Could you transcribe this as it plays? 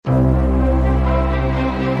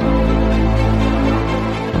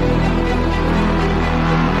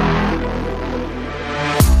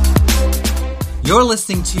You're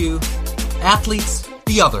listening to Athletes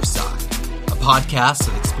The Other Side, a podcast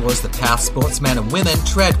that explores the path sportsmen and women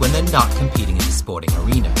tread when they're not competing in the sporting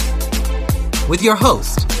arena. With your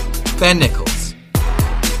host, Ben Nichols.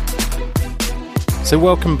 So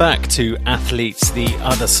welcome back to Athletes The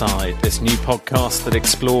Other Side, this new podcast that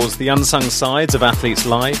explores the unsung sides of athletes'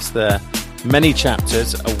 lives, their many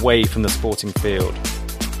chapters away from the sporting field.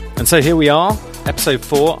 And so here we are, episode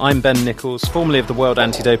 4. I'm Ben Nichols, formerly of the World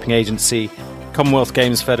Anti-Doping Agency, Commonwealth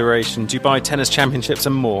Games Federation, Dubai Tennis Championships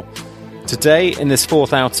and more. Today, in this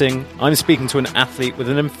fourth outing, I'm speaking to an athlete with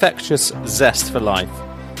an infectious zest for life,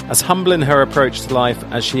 as humble in her approach to life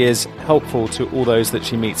as she is helpful to all those that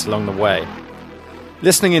she meets along the way.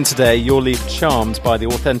 Listening in today, you'll leave charmed by the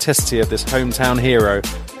authenticity of this hometown hero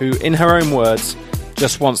who, in her own words,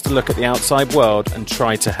 just wants to look at the outside world and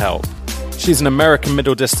try to help. She's an American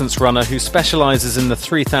middle distance runner who specialises in the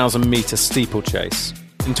 3,000 metre steeplechase.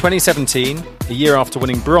 In 2017, a year after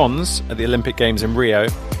winning bronze at the Olympic Games in Rio,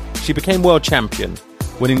 she became world champion,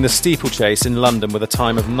 winning the steeplechase in London with a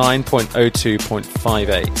time of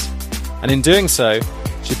 9.02.58. And in doing so,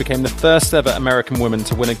 she became the first ever American woman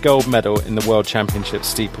to win a gold medal in the World Championship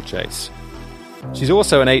steeplechase. She's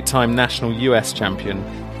also an 8-time national US champion,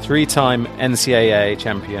 3-time NCAA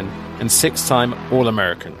champion, and 6-time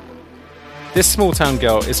All-American. This small-town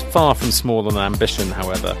girl is far from small on ambition,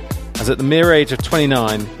 however, as at the mere age of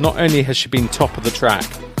 29, not only has she been top of the track,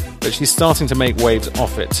 but she's starting to make waves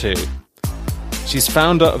off it too. She's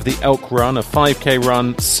founder of the Elk Run, a 5k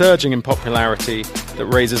run surging in popularity that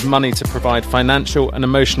raises money to provide financial and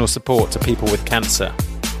emotional support to people with cancer.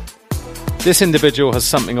 This individual has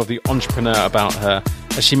something of the entrepreneur about her,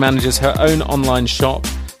 as she manages her own online shop,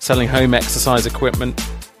 selling home exercise equipment,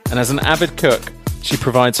 and as an avid cook, she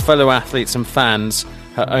provides fellow athletes and fans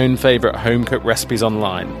her own favourite home-cooked recipes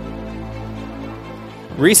online.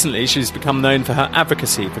 Recently, she's become known for her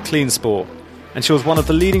advocacy for clean sport, and she was one of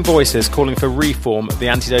the leading voices calling for reform of the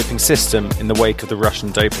anti-doping system in the wake of the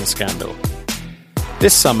Russian doping scandal.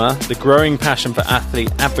 This summer, the growing passion for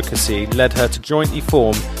athlete advocacy led her to jointly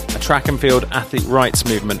form a track and field athlete rights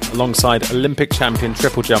movement alongside Olympic champion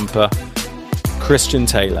triple jumper Christian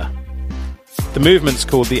Taylor. The movement's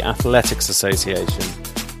called the Athletics Association,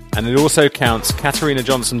 and it also counts Katarina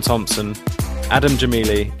Johnson-Thompson, Adam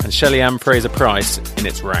Jamili and Shelly-Ann Fraser-Price in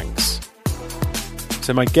its ranks.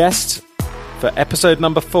 So my guest for episode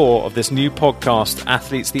number 4 of this new podcast,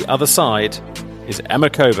 Athletes The Other Side, is Emma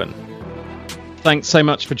Coburn. Thanks so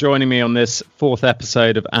much for joining me on this 4th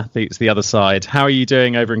episode of Athletes The Other Side. How are you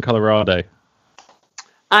doing over in Colorado?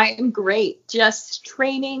 I am great. Just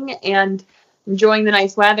training and enjoying the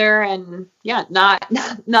nice weather, and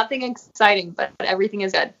nothing exciting, but everything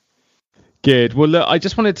is good. Good. Well, look, I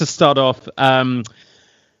just wanted to start off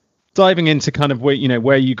diving into kind of where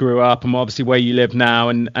you grew up and obviously where you live now,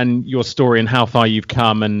 and your story and how far you've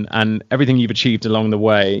come and everything you've achieved along the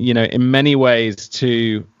way. You know, in many ways,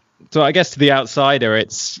 so I guess to the outsider,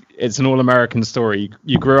 it's an all-American story.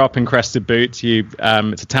 You grew up in Crested Butte.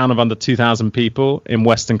 It's a town of under 2,000 people in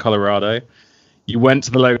western Colorado. You went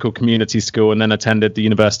to the local community school and then attended the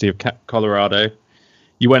University of Colorado.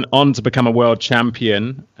 You went on to become a world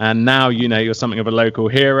champion, and now you're something of a local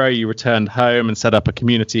hero. You returned home and set up a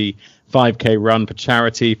community 5k run for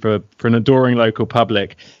charity for an adoring local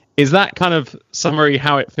public. Is that kind of summary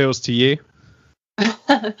how it feels to you?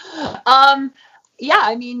 Yeah,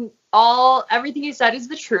 I mean, everything you said is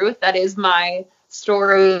the truth. That is my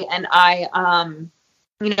story, and I,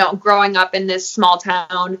 growing up in this small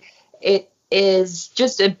town, it is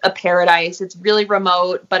just a paradise. It's really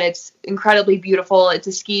remote, but it's incredibly beautiful. It's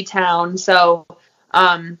a ski town. So,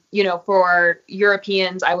 for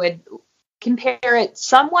Europeans, I would compare it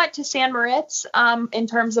somewhat to San Moritz, in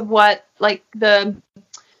terms of what like the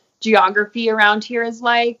geography around here is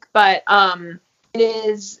like. But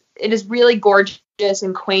it is really gorgeous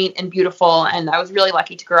and quaint and beautiful. And I was really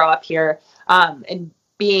lucky to grow up here. And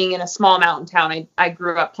being in a small mountain town, I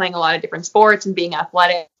grew up playing a lot of different sports and being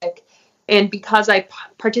athletic. And because I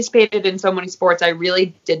participated in so many sports, I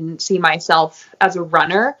really didn't see myself as a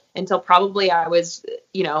runner until probably I was,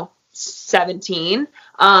 17,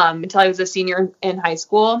 until I was a senior in high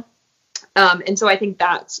school. And so I think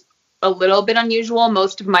that's a little bit unusual.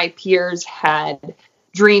 Most of my peers had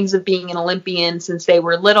dreams of being an Olympian since they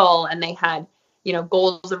were little, and they had,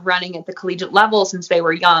 goals of running at the collegiate level since they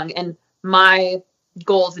were young. And my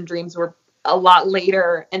goals and dreams were a lot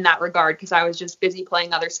later in that regard, because I was just busy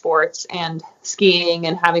playing other sports and skiing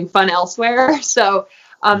and having fun elsewhere. So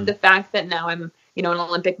the fact that now I'm, an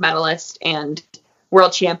Olympic medalist and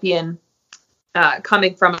world champion,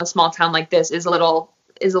 coming from a small town like this is a little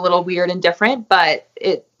weird and different, but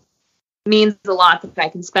means a lot that I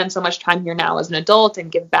can spend so much time here now as an adult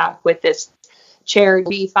and give back with this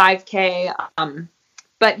charity 5K.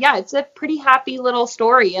 But yeah, it's a pretty happy little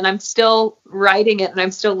story, and I'm still writing it and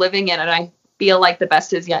I'm still living it, and I feel like the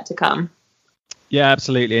best is yet to come. Yeah,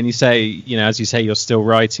 absolutely. And you say, you know, as you say, you're still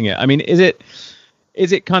writing it. I mean, is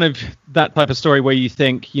it kind of that type of story where you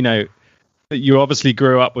think, you know, that you obviously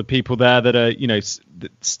grew up with people there that are, you know,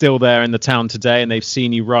 still there in the town today, and they've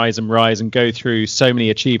seen you rise and go through so many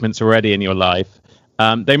achievements already in your life.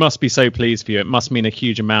 They must be so pleased for you. It must mean a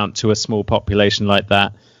huge amount to a small population like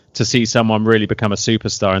that to see someone really become a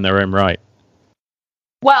superstar in their own right.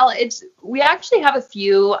 Well, we actually have a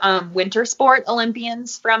few winter sport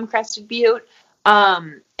Olympians from Crested Butte.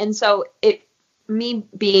 And so me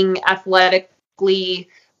being athletically,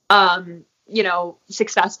 you know,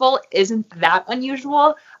 successful isn't that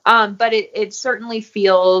unusual. But it certainly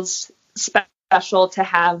feels special to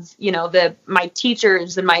have, you know, my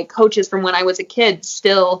teachers and my coaches from when I was a kid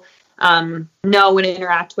still, know and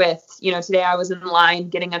interact with. You know, today I was in line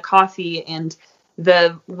getting a coffee, and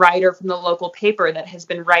the writer from the local paper that has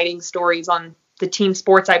been writing stories on the team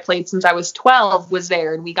sports I played since I was 12 was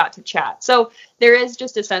there, and we got to chat. So there is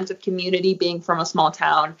just a sense of community being from a small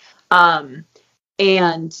town.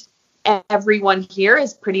 And everyone here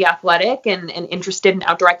is pretty athletic and interested in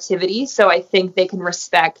outdoor activities. So I think they can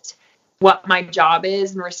respect what my job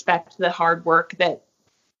is and respect the hard work that,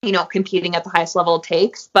 you know, competing at the highest level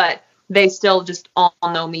takes. But they still just all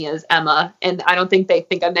know me as Emma. And I don't think they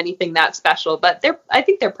think I'm anything that special, but I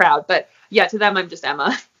think they're proud. But yeah, to them, I'm just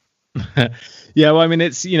Emma. Yeah, well, I mean,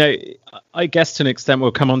 it's, you know, I guess to an extent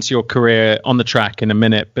we'll come onto your career on the track in a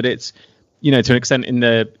minute, but it's, you know, to an extent in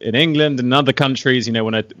England and other countries, you know,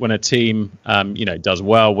 when a team, you know, does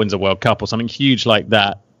well, wins a World Cup or something huge like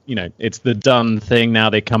that, you know, it's the done thing. Now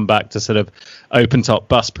they come back to sort of open top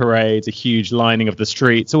bus parades, a huge lining of the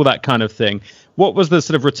streets, all that kind of thing. What was the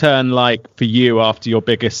sort of return like for you after your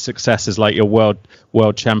biggest successes, like your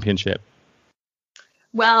world championship?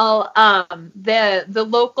 Well, the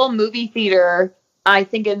local movie theater, I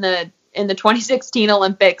think in the 2016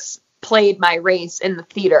 Olympics, played my race in the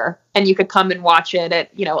theater, and you could come and watch it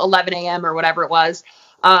at, you know, 11 a.m. or whatever it was.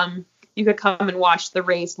 You could come and watch the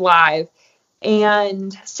race live.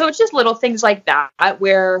 And so it's just little things like that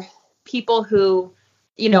where people who,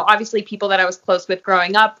 you know, obviously people that I was close with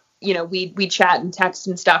growing up, you know, we chat and text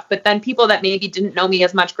and stuff, but then people that maybe didn't know me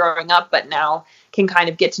as much growing up, but now can kind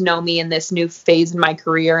of get to know me in this new phase in my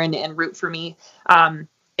career and root for me.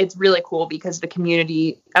 It's really cool because the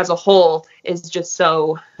community as a whole is just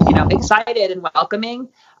so, you know, excited and welcoming,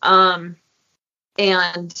 and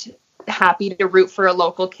happy to root for a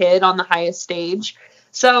local kid on the highest stage.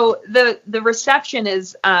 So the reception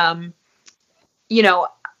is, you know,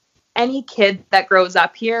 any kid that grows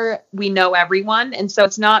up here, we know everyone. And so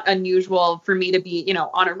it's not unusual for me to be, you know,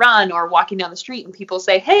 on a run or walking down the street and people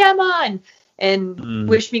say, "Hey, Emma," and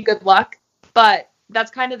wish me good luck. But that's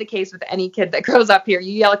kind of the case with any kid that grows up here.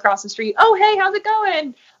 You yell across the street, "Oh, hey, how's it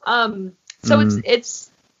going?" So it's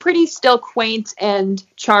pretty still quaint and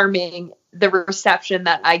charming, the reception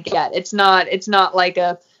that I get. It's not like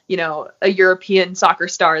a, you know, a European soccer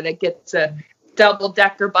star that gets a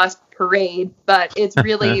double-decker bus parade, but it's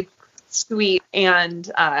really sweet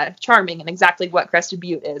and charming, and exactly what Crested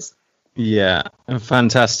Butte is. Yeah,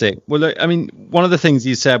 fantastic. Well, look, I mean, one of the things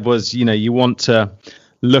you said was, you know, you want to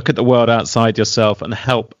look at the world outside yourself and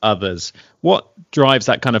help others. What drives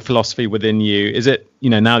that kind of philosophy within you? Is it, you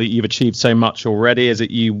know, now that you've achieved so much already, is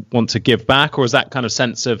it you want to give back, or is that kind of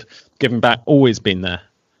sense of giving back always been there?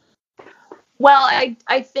 Well,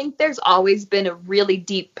 I think there's always been a really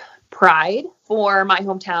deep pride for my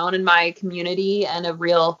hometown and my community, and a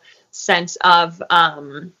real sense of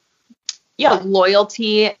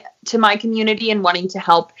loyalty to my community and wanting to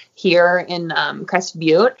help here in Crested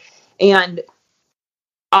Butte, and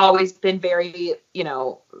always been very, you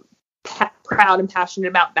know, proud and passionate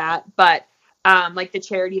about that. But like the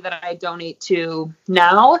charity that I donate to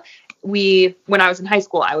now, when I was in high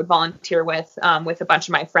school, I would volunteer with a bunch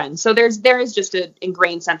of my friends. So there is just an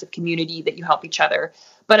ingrained sense of community that you help each other.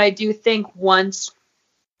 But I do think once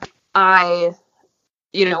I,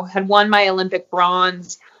 you know, had won my Olympic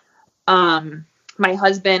bronze, my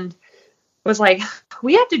husband was like,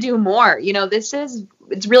 "We have to do more. You know, it's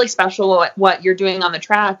really special what you're doing on the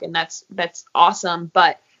track, and that's awesome.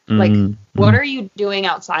 But like, what are you doing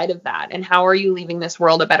outside of that? And how are you leaving this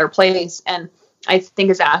world a better place?" And I think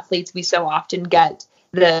as athletes, we so often get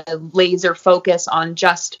the laser focus on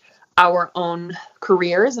just our own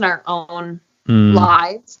careers and our own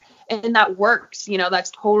lives. And that works, you know,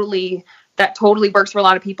 that's that totally works for a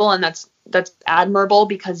lot of people, and that's admirable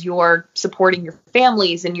because you're supporting your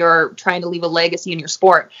families and you're trying to leave a legacy in your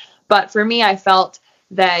sport. But for me, I felt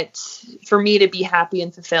that for me to be happy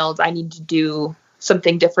and fulfilled, I need to do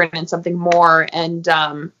something different and something more. And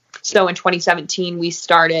so in 2017, we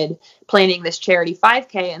started planning this charity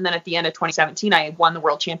 5K. And then at the end of 2017, I won the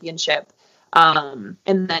world championship. And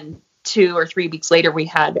then 2 or 3 weeks later, we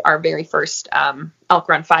had our very first Elk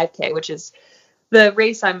Run 5K, which is the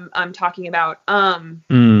race I'm talking about.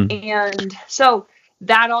 And so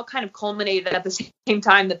that all kind of culminated at the same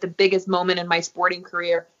time that the biggest moment in my sporting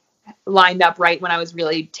career lined up right when I was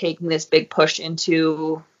really taking this big push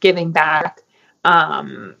into giving back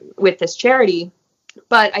with this charity.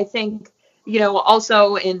 But I think,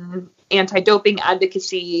 also in anti-doping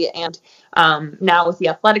advocacy and now with the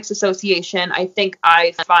Athletics Association, I think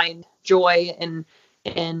I find joy in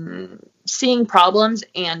seeing problems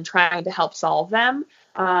and trying to help solve them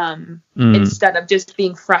instead of just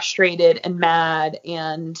being frustrated and mad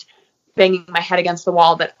and banging my head against the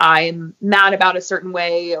wall that I'm mad about a certain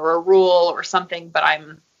way or a rule or something, but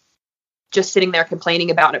I'm just sitting there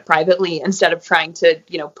complaining about it privately instead of trying to,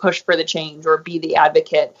 push for the change or be the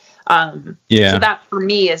advocate. So that for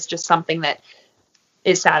me is just something that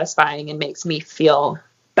is satisfying and makes me feel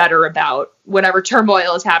better about whatever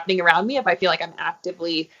turmoil is happening around me. If I feel like I'm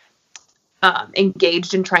actively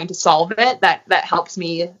engaged in trying to solve it, that helps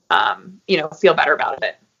me, feel better about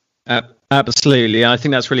it. Absolutely. I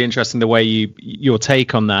think that's really interesting, the way your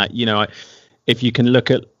take on that. If you can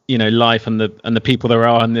look at, life and the people there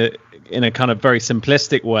are in a kind of very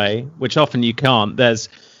simplistic way, which often you can't. There's,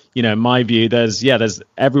 in my view, there's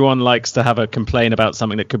everyone likes to have a complaint about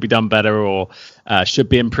something that could be done better or should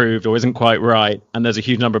be improved or isn't quite right. And there's a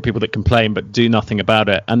huge number of people that complain but do nothing about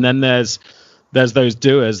it. And then there's those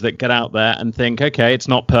doers that get out there and think, okay, it's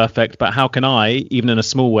not perfect, but how can I, even in a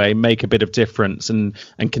small way, make a bit of difference and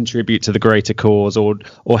contribute to the greater cause or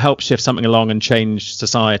help shift something along and change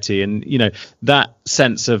society? And, that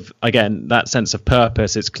sense of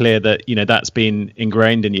purpose, it's clear that, that's been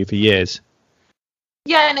ingrained in you for years.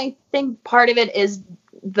 Yeah. And I think part of it is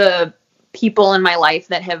the people in my life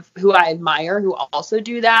who I admire, who also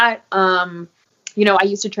do that. I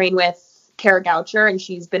used to train with Kara Goucher, and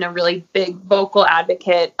she's been a really big vocal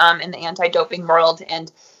advocate in the anti-doping world.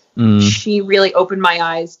 And she really opened my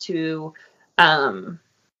eyes to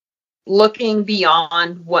looking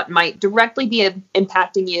beyond what might directly be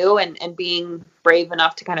impacting you and being brave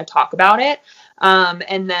enough to kind of talk about it.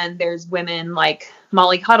 And then there's women like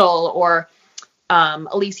Molly Huddle or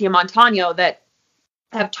Alicia Montano that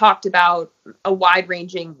have talked about a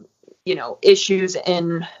wide-ranging, issues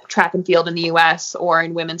in track and field in the U.S. or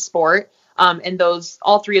in women's sport. And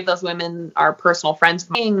all 3 of those women are personal friends.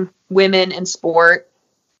 Being women in sport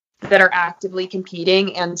that are actively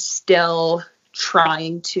competing and still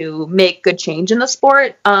trying to make good change in the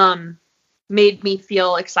sport made me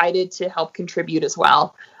feel excited to help contribute as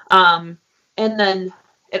well. And then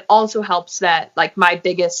it also helps that, like, my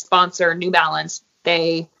biggest sponsor, New Balance,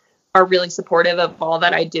 they are really supportive of all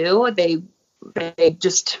that I do. They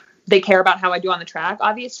care about how I do on the track,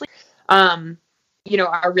 obviously.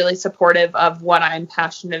 Are really supportive of what I'm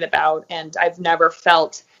passionate about. And I've never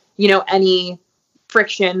felt, any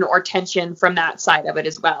friction or tension from that side of it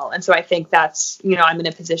as well. And so I think that's, I'm in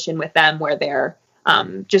a position with them where they're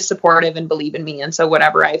just supportive and believe in me. And so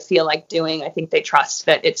whatever I feel like doing, I think they trust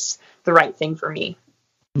that it's the right thing for me.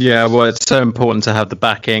 Yeah, well, it's so important to have the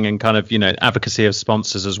backing and kind of, advocacy of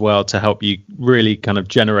sponsors as well to help you really kind of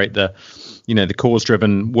generate the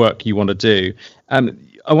cause-driven work you want to do.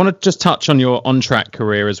 I want to just touch on your on-track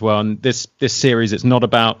career as well. And this series, it's not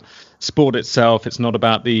about sport itself. It's not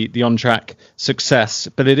about the on-track success,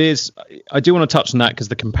 but it is. I do want to touch on that because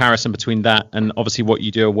the comparison between that and obviously what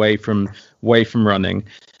you do away from running.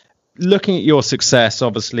 Looking at your success,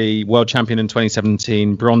 obviously world champion in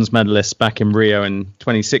 2017, bronze medalist back in Rio in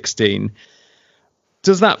 2016.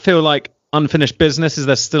 Does that feel like unfinished business? Is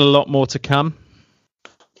there still a lot more to come?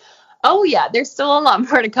 Oh yeah, there's still a lot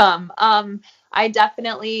more to come. I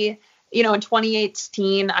definitely, in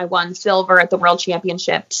 2018, I won silver at the World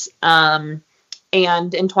Championships. And in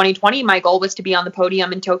 2020, my goal was to be on the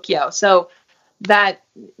podium in Tokyo. So that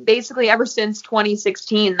basically ever since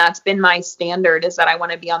 2016, that's been my standard, is that I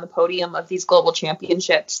want to be on the podium of these global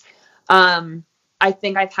championships. I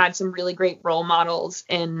think I've had some really great role models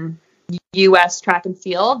in U.S. track and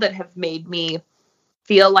field that have made me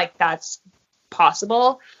feel like that's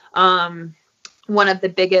possible. One of the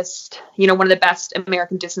biggest, one of the best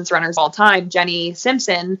American distance runners of all time, Jenny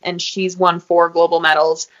Simpson, and she's won 4 global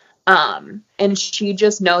medals. And she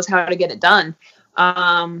just knows how to get it done.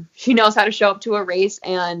 She knows how to show up to a race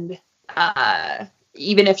and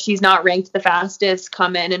even if she's not ranked the fastest,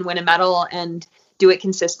 come in and win a medal and do it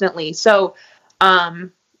consistently. So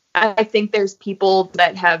I think there's people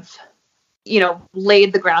that have,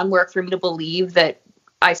 laid the groundwork for me to believe that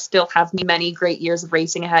I still have many great years of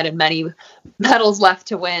racing ahead and many medals left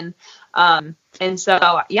to win. And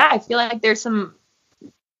so, yeah, I feel like there's some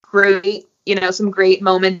great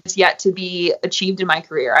moments yet to be achieved in my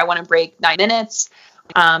career. I want to break 9 minutes.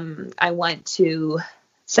 I want to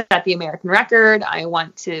set the American record. I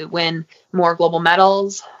want to win more global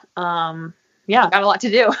medals. Yeah, got a lot to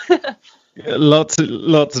do. Lot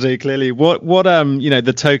to do, clearly. What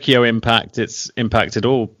the Tokyo impact, it's impacted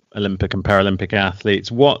all Olympic and Paralympic athletes.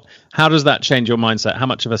 How does that change your mindset? How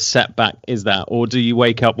much of a setback is that? Or do you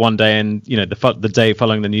wake up one day and, the day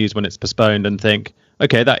following the news when it's postponed and think,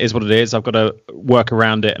 okay, that is what it is. I've got to work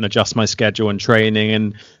around it and adjust my schedule and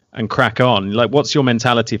training and crack on. Like, what's your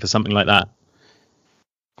mentality for something like that?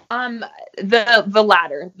 The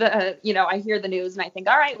latter. I hear the news and I think,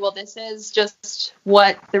 all right, well, this is just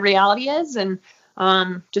what the reality is, and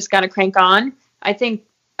just got to crank on. I think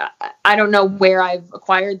I don't know where I've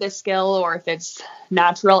acquired this skill or if it's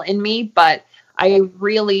natural in me, but I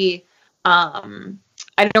really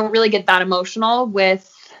I don't really get that emotional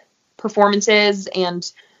with performances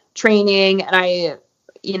and training, and I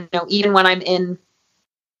even when I'm in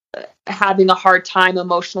having a hard time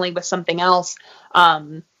emotionally with something else,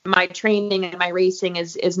 my training and my racing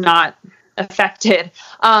is not affected.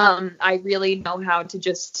 I really know how to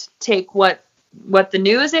just take what the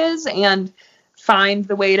news is and find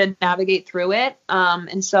the way to navigate through it.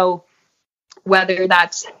 And so whether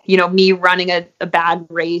that's, me running a bad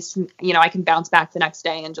race, I can bounce back the next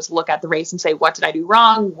day and just look at the race and say, what did I do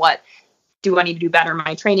wrong? What do I need to do better in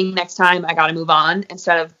my training next time? I got to move on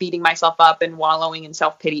instead of beating myself up and wallowing in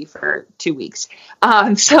self-pity for 2 weeks.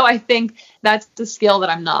 So I think that's the skill that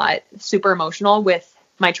I'm not super emotional with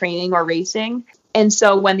my training or racing. And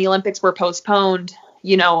so when the Olympics were postponed,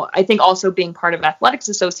 I think also being part of Athletics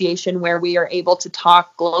Association, where we are able to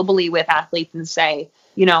talk globally with athletes and say,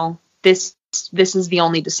 this is the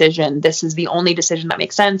only decision. This is the only decision that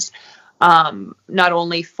makes sense, not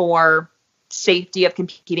only for safety of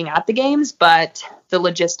competing at the games, but the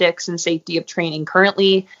logistics and safety of training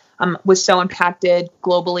currently was so impacted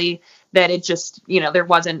globally that it just, there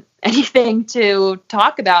wasn't anything to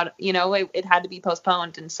talk about. It had to be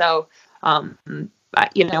postponed. And so,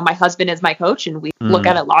 my husband is my coach, and we look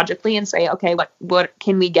at it logically and say, okay, what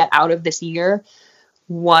can we get out of this year?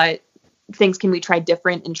 What things can we try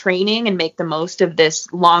different in training and make the most of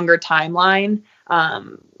this longer timeline?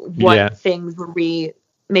 Things were we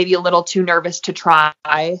maybe a little too nervous to try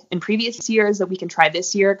in previous years that we can try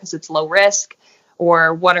this year because it's low risk?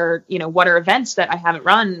 Or what are events that I haven't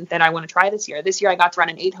run that I want to try this year? This year I got to run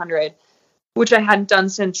an 800, which I hadn't done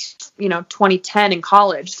since, 2010 in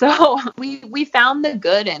college. So we found the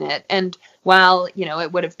good in it. And while,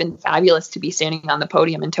 it would have been fabulous to be standing on the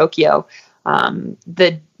podium in Tokyo,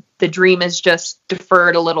 the dream is just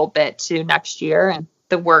deferred a little bit to next year. And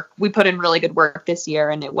the work, we put in really good work this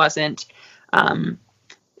year, and it wasn't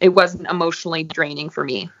emotionally draining for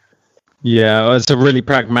me. Yeah, it's a really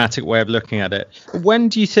pragmatic way of looking at it. When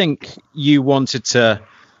do you think you wanted to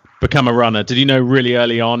become a runner? Did you know really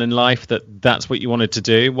early on in life that that's what you wanted to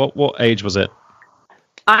do? What age was it?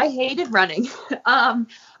 I hated running.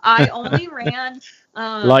 I only ran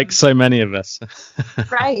like so many of us.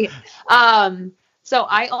 Right. So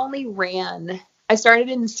I only ran. I started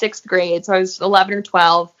in 6th grade, so I was 11 or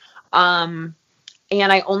 12.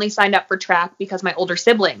 And I only signed up for track because my older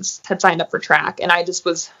siblings had signed up for track. And I just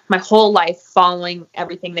was my whole life following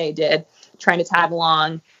everything they did, trying to tag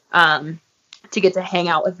along to get to hang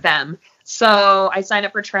out with them. So I signed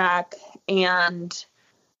up for track, and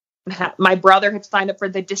my brother had signed up for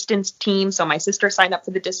the distance team. So my sister signed up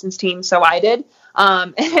for the distance team. So I did.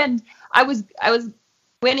 And I was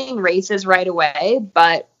winning races right away,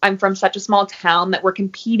 but I'm from such a small town that we're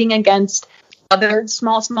competing against other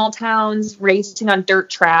small towns, racing on dirt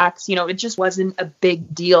tracks. It just wasn't a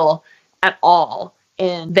big deal at all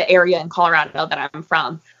in the area in Colorado that I'm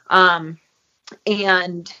from.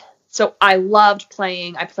 And so I loved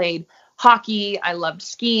playing. I played hockey. I loved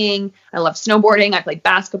skiing. I loved snowboarding. I played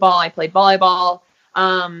basketball. I played volleyball.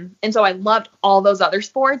 And so I loved all those other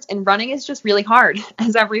sports, and running is just really hard,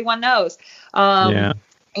 as everyone knows.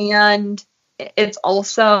 And it's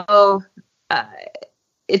also,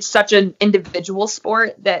 it's such an individual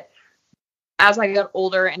sport that as I got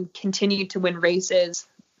older and continued to win races,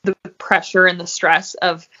 the pressure and the stress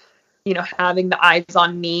of, having the eyes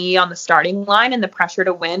on me on the starting line and the pressure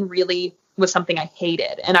to win really was something I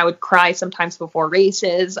hated. And I would cry sometimes before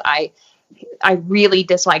races. I I really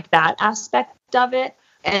disliked that aspect of it.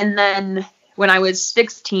 And then when I was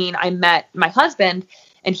 16, I met my husband,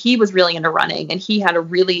 and he was really into running, and he had a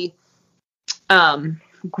really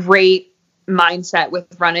great mindset with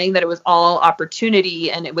running, that it was all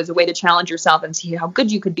opportunity, and it was a way to challenge yourself and see how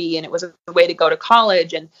good you could be. And it was a way to go to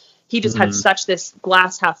college. And he just had such this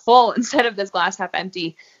glass half full instead of this glass half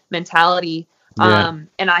empty mentality. Yeah.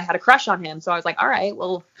 And I had a crush on him. So I was like, all right,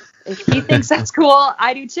 well, if he thinks that's cool,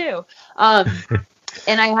 I do too.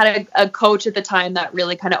 And I had a coach at the time that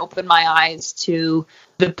really kind of opened my eyes to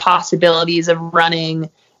the possibilities of running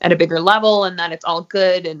at a bigger level, and that it's all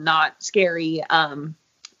good and not scary.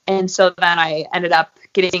 And so then I ended up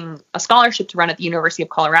getting a scholarship to run at the University of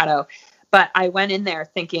Colorado. But I went in there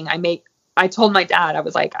thinking I told my dad, I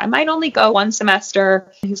was like, I might only go one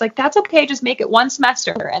semester. He was like, that's okay, just make it one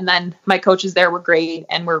semester. And then my coaches there were great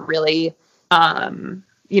and were really,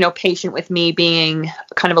 patient with me being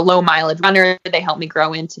kind of a low mileage runner. They helped me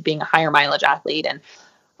grow into being a higher mileage athlete. And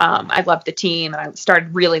I loved the team, and I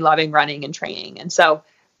started really loving running and training. And so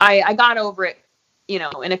I got over it,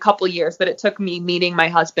 in a couple of years, but it took me meeting my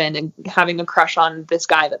husband and having a crush on this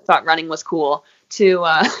guy that thought running was cool to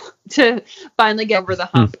finally get over the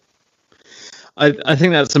hump. I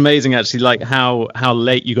think that's amazing, actually, like how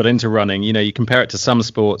late you got into running. You compare it to some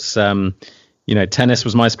sports. Tennis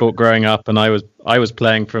was my sport growing up, and I was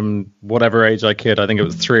playing from whatever age I could. I think it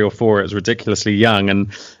was 3 or 4. It was ridiculously young.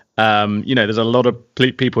 And, there's a lot of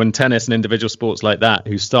people in tennis and individual sports like that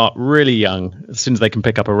who start really young, as soon as they can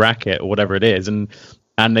pick up a racket or whatever it is. And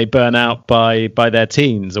they burn out by their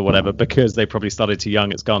teens or whatever, because they probably started too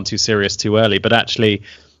young. It's gone too serious too early. But actually,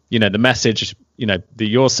 the message, that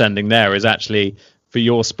you're sending there is actually for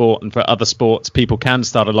your sport and for other sports. People can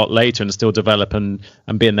start a lot later and still develop and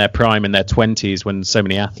be in their prime in their 20s, when so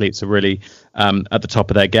many athletes are really at the top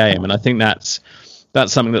of their game. And I think that's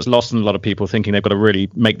something that's lost in a lot of people, thinking they've got to really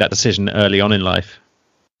make that decision early on in life.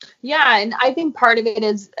 Yeah. And I think part of it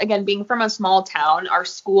is, again, being from a small town, our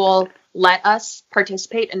school let us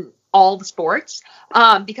participate in all the sports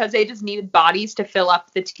because they just needed bodies to fill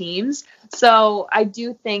up the teams. So I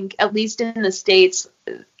do think, at least in the States,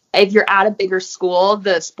 if you're at a bigger school,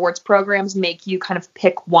 the sports programs make you kind of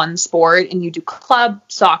pick one sport, and you do club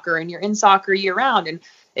soccer, and you're in soccer year round, and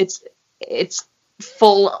it's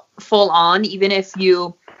full on, even if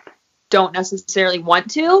you don't necessarily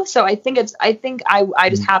want to. So I think I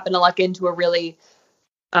just happened to luck into a really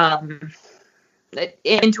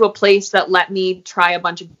into a place that let me try a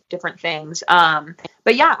bunch of different things.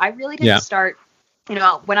 But yeah, I really didn't start,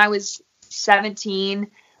 when I was 16,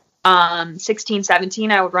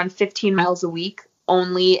 17, I would run 15 miles a week,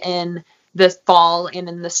 only in the fall and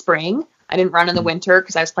in the spring. I didn't run in the winter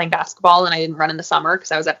because I was playing basketball, and I didn't run in the summer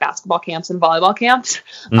because I was at basketball camps and volleyball camps.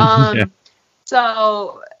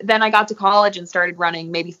 So then I got to college and started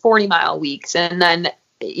running maybe 40-mile weeks. And then,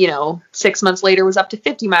 6 months later was up to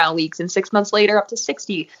 50-mile weeks, and 6 months later up to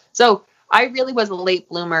 60. So I really was a late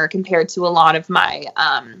bloomer compared to a lot of my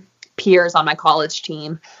peers on my college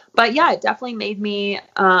team. But yeah, it definitely made me,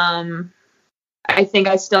 I think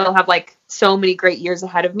I still have like so many great years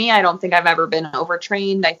ahead of me. I don't think I've ever been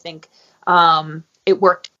overtrained. I think it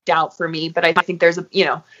worked out for me, but I think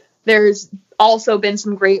there's also been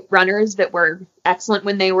some great runners that were excellent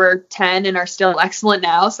when they were 10 and are still excellent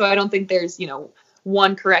now. So I don't think there's,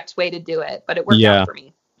 one correct way to do it, but it worked out for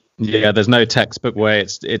me. Yeah, there's no textbook way.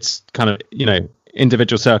 It's kind of,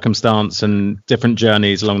 individual circumstance and different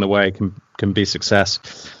journeys along the way can be success.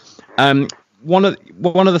 One of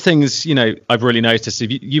the things, I've really noticed,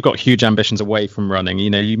 if you've got huge ambitions away from running.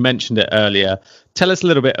 You mentioned it earlier. Tell us a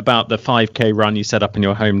little bit about the 5K run you set up in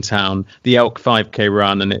your hometown, the Elk 5K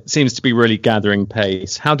run, and it seems to be really gathering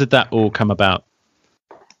pace. How did that all come about?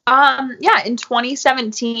 In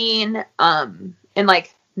 2017, in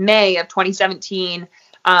like May of 2017,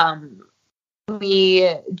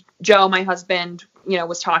 Joe, my husband,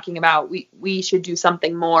 was talking about we should do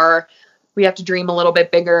something more. We have to dream a little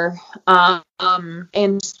bit bigger.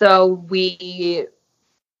 And so we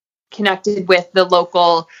connected with the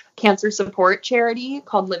local cancer support charity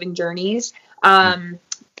called Living Journeys. And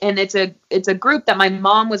it's a group that my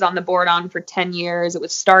mom was on the board on for 10 years. It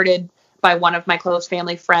was started by one of my close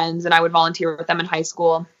family friends, and I would volunteer with them in high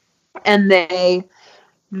school. And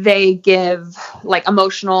they give like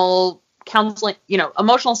emotional counseling,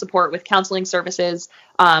 emotional support with counseling services,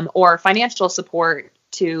 or financial support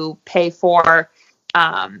to pay for,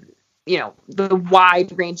 the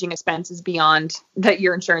wide ranging expenses beyond that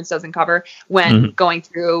your insurance doesn't cover when going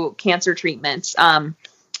through cancer treatments,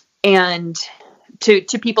 and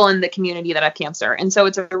to people in the community that have cancer. And so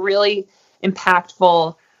it's a really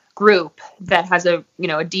impactful group that has a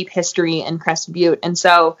deep history in Crested Butte. And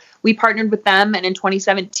so we partnered with them. And in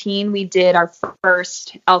 2017, we did our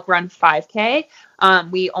first Elk Run 5K.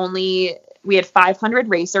 We had 500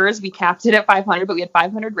 racers. We capped it at 500, but we had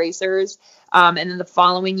 500 racers. And then the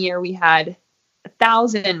following year we had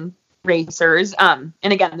 1,000 racers. And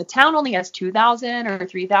again, the town only has 2,000 or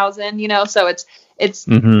 3,000, so it's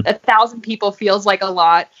 1,000 people feels like a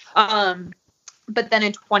lot. But then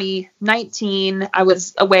in 2019, I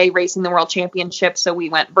was away racing the World Championship, so we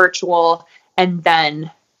went virtual. And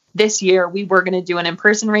then this year, we were going to do an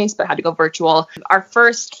in-person race, but had to go virtual. Our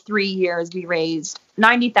first 3 years, we raised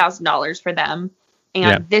 $90,000 for them.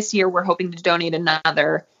 And this year, we're hoping to donate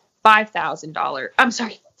another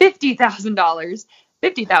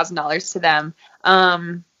 $50,000 to them.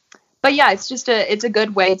 But yeah, it's a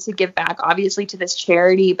good way to give back, obviously, to this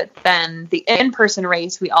charity. But then the in-person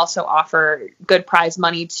race, we also offer good prize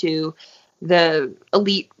money to the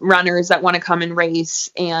elite runners that want to come and race.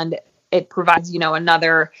 And it provides,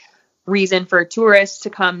 another reason for tourists to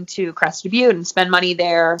come to Crested Butte and spend money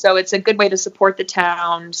there. So it's a good way to support the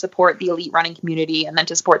town, support the elite running community, and then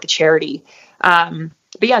to support the charity. But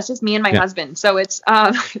yeah, it's just me and my husband. So it's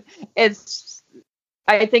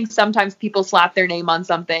I think sometimes people slap their name on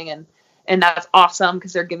something and that's awesome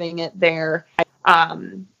because they're giving it their,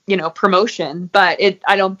 promotion. But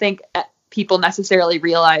I don't think people necessarily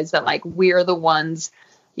realize that like we're the ones,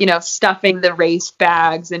 stuffing the race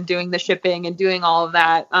bags and doing the shipping and doing all of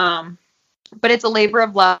that. But it's a labor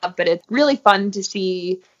of love, but it's really fun to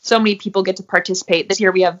see so many people get to participate. This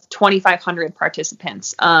year we have 2,500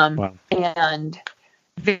 participants. Wow. And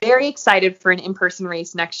very excited for an in-person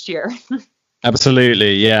race next year.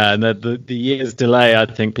 Absolutely, yeah, and the year's delay, I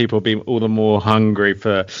think people will be all the more hungry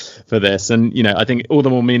for this, and I think all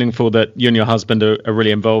the more meaningful that you and your husband are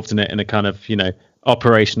really involved in it in a kind of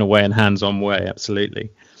operational way and hands-on way.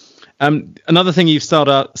 Absolutely. Another thing you've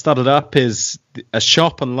started up is a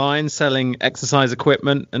shop online selling exercise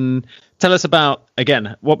equipment, and tell us about,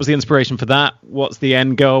 again, what was the inspiration for that? What's the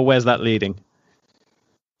end goal? Where's that leading?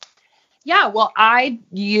 Yeah, well, I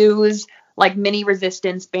use like mini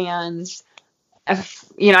resistance bands.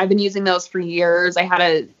 I've been using those for years. I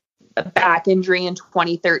had a back injury in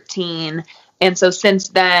 2013. And so since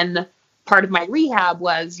then, part of my rehab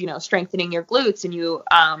was, strengthening your glutes, and you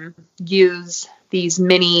use these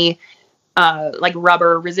mini like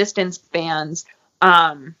rubber resistance bands.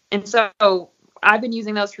 And so I've been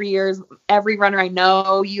using those for years. Every runner I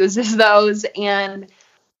know uses those. And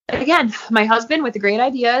again, my husband with the great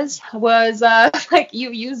ideas was like,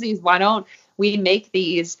 you use these, why don't we make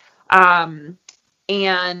these?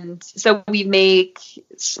 And so we make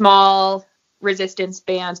small resistance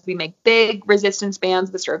bands. We make big resistance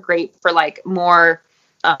bands, which are great for like more,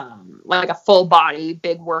 like a full body,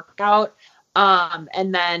 big workout.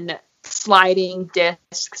 And then sliding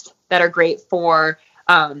discs that are great for,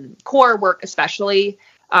 core work, especially,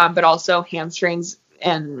 but also hamstrings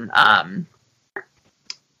and,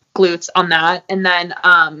 glutes on that. And then,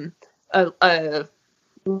 a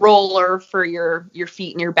roller for your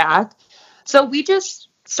feet and your back. So we just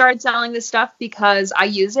started selling this stuff because I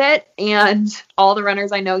use it and all the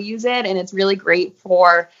runners I know use it. And it's really great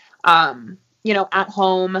for, at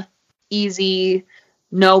home, easy,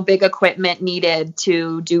 no big equipment needed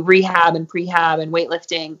to do rehab and prehab and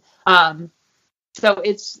weightlifting. So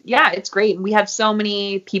it's great. And we had so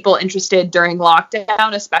many people interested during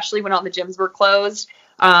lockdown, especially when all the gyms were closed.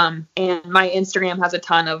 And my Instagram has a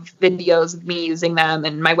ton of videos of me using them,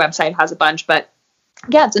 and my website has a bunch, but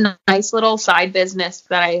yeah, it's a nice little side business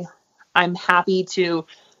that I'm happy to,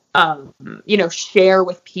 share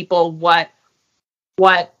with people what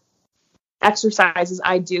exercises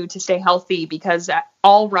I do to stay healthy, because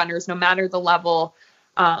all runners, no matter the level,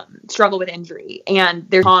 struggle with injury. And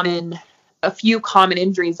there's a few common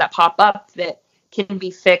injuries that pop up that can be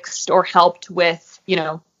fixed or helped with,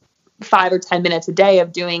 5 or 10 minutes a day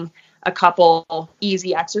of doing a couple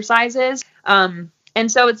easy exercises. And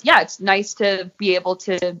so it's nice to be able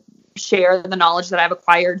to share the knowledge that I've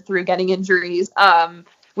acquired through getting injuries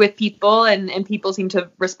with people, and people seem to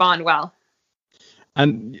respond well.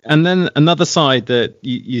 And then another side that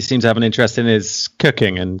you seem to have an interest in is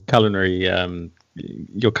cooking and culinary,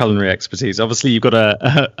 your culinary expertise. Obviously, you've got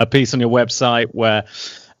a piece on your website where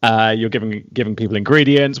you're giving people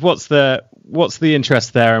ingredients. What's the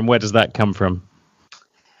interest there, and where does that come from?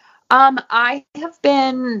 I've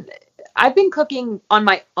been cooking on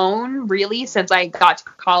my own really since I got to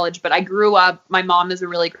college, but I grew up, my mom is a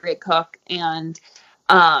really great cook, and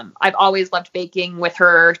I've always loved baking with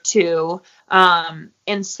her too.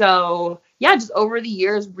 And so, just over the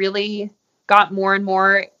years, really got more and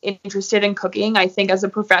more interested in cooking. I think as a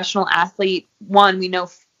professional athlete, one, we know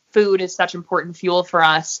food is such important fuel for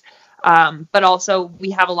us. But also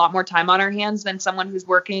we have a lot more time on our hands than someone who's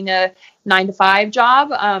working a 9-to-5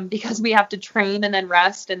 job, because we have to train and then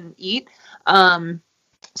rest and eat.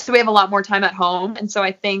 So we have a lot more time at home. And so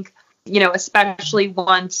I think, especially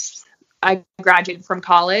once I graduated from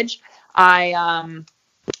college, I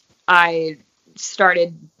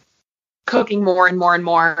started cooking more and more and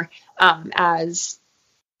more, as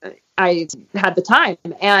I had the time,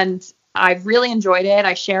 and I've really enjoyed it.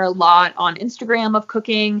 I share a lot on Instagram of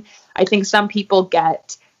cooking. I think some people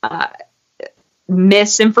get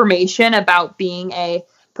misinformation about being a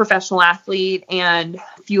professional athlete and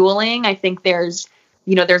fueling. I think there's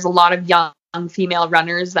a lot of young female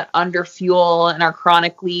runners that underfuel and are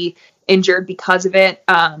chronically injured because of it.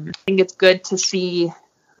 I think it's good to see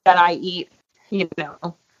that I eat,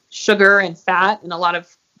 sugar and fat and a lot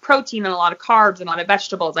of protein and a lot of carbs and a lot of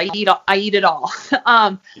vegetables. I eat it all.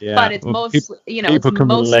 But it's mostly, it's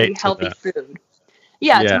mostly healthy food.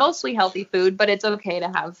 Yeah, it's mostly healthy food, but it's okay to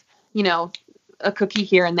have, a cookie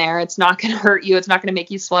here and there. It's not going to hurt you. It's not going to make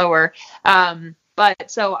you slower.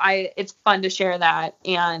 But so it's fun to share that.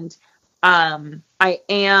 And I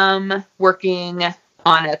am working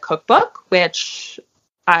on a cookbook, which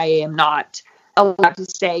I am not allowed to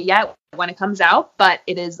say yet when it comes out, but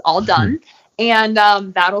it is all done. And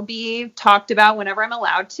that'll be talked about whenever I'm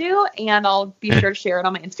allowed to, and I'll be sure to share it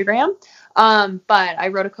on my Instagram. But I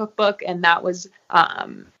wrote a cookbook, and that was,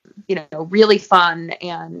 really fun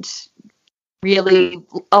and really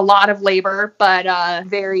a lot of labor, but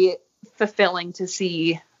very fulfilling to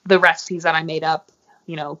see the recipes that I made up,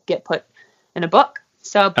 get put in a book.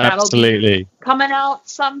 So that'll be coming out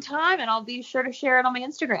sometime, and I'll be sure to share it on my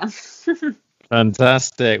Instagram.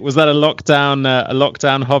 Fantastic. Was that a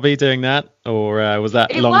lockdown hobby doing that, or was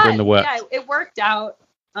that longer in the works? Yeah, it worked out.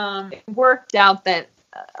 It worked out that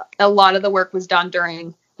a lot of the work was done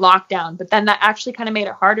during lockdown, but then that actually kind of made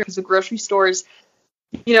it harder because the grocery stores,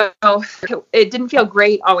 it didn't feel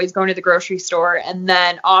great always going to the grocery store, and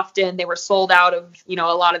then often they were sold out of, a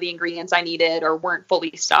lot of the ingredients I needed or weren't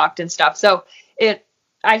fully stocked and stuff. So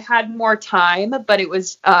I had more time, but it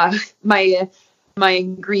was my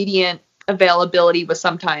ingredient availability was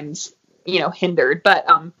sometimes, hindered. But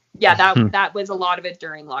that was a lot of it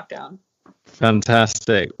during lockdown.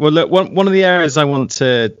 Fantastic. Well, look, one of the areas I want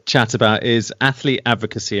to chat about is athlete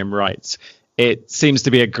advocacy and rights. It seems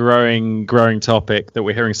to be a growing topic that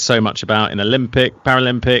we're hearing so much about in Olympic,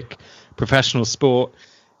 Paralympic, professional sport.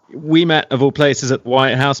 We met, of all places, at the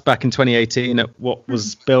White House back in 2018 at what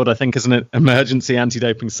was billed, I think, as an emergency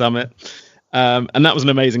anti-doping summit. And that was an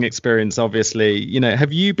amazing experience, obviously.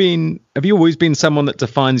 Have you always been someone that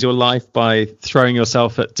defines your life by throwing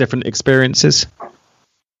yourself at different experiences?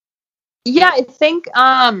 Yeah, I think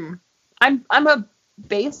I'm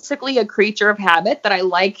basically a creature of habit, that I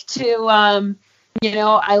like to,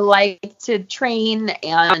 I like to train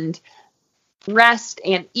and rest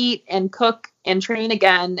and eat and cook and train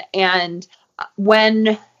again. And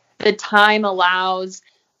when the time allows,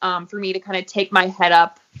 for me to kind of take my head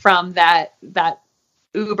up from that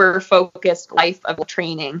uber focused life of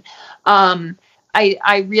training,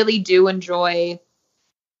 I really do enjoy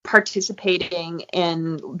participating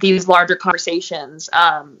in these larger conversations.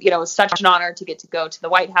 It's such an honor to get to go to the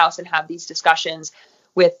White House and have these discussions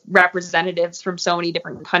with representatives from so many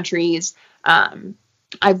different countries.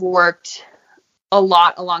 I've worked a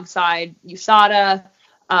lot alongside USADA,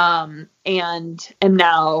 and am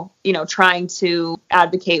now, trying to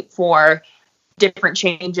advocate for different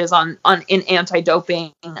changes in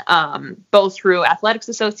anti-doping, both through Athletics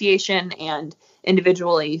Association and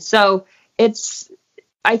individually. So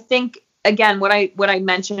I think, again, what I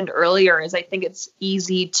mentioned earlier is I think it's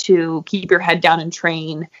easy to keep your head down and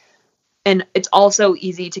train. And it's also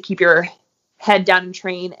easy to keep your head down and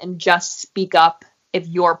train and just speak up if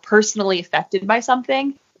you're personally affected by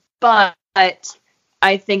something. But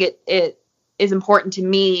I think it is important to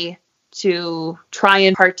me to try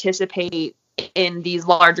and participate in these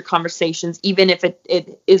larger conversations, even if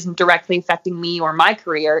it isn't directly affecting me or my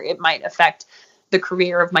career. It might affect the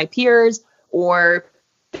career of my peers or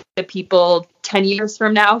the people 10 years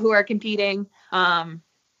from now who are competing. So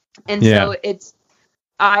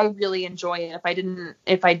I really enjoy it.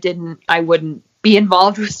 If I didn't, I wouldn't be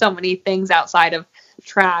involved with so many things outside of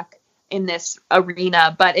track in this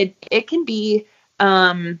arena. But it can be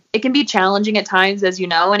challenging at times, as you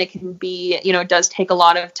know, and it can be, it does take a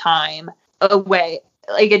lot of time away.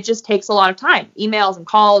 Like, it just takes a lot of time, emails and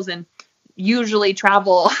calls, and usually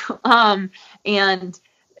travel, and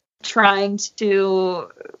trying to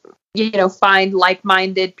find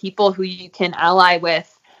like-minded people who you can ally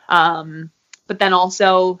with. But then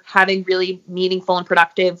also having really meaningful and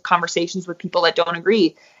productive conversations with people that don't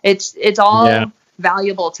agree. It's all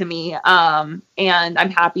valuable to me. And I'm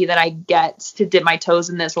happy that I get to dip my toes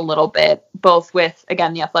in this a little bit, both with,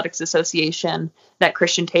 again, the Athletics Association that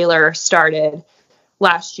Christian Taylor started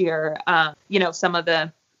last year, some of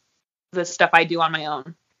the stuff I do on my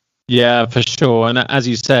own. Yeah, for sure. And as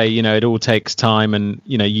you say, it all takes time. And,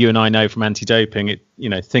 you and I know from anti-doping,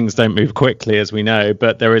 things don't move quickly, as we know,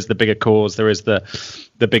 but there is the bigger cause. There is the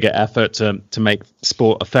bigger effort to make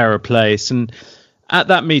sport a fairer place. And at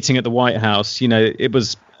that meeting at the White House, it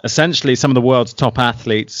was essentially some of the world's top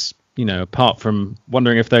athletes, apart from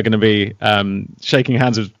wondering if they're going to be shaking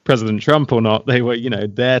hands with President Trump or not, they were,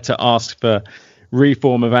 there to ask for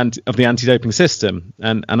reform of the anti-doping system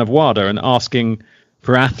and of WADA, and asking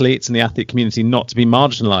for athletes and the athlete community not to be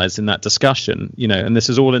marginalized in that discussion, and this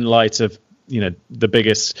is all in light of, the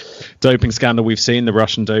biggest doping scandal we've seen, the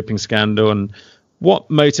Russian doping scandal. And what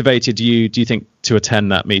motivated you, do you think, to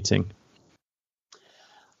attend that meeting?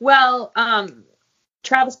 Well,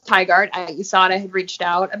 Travis Tygart at USADA had reached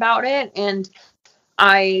out about it, and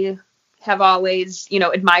I have always,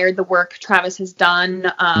 admired the work Travis has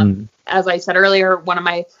done. As I said earlier, one of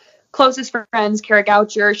my closest friends, Kara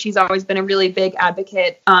Goucher, she's always been a really big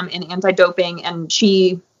advocate in anti-doping, and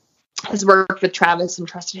she has worked with Travis and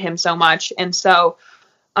trusted him so much. And so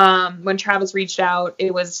when Travis reached out,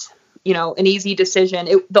 it was, an easy decision.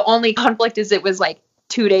 The only conflict is it was like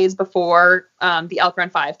 2 days before the Elk Run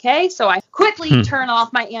 5K. So I quickly turn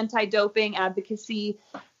off my anti-doping advocacy,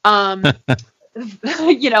 mind,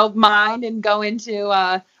 and go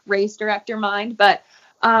into race director mind. But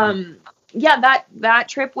that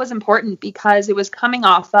trip was important because it was coming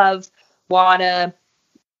off of WADA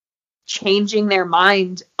changing their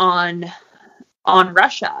mind on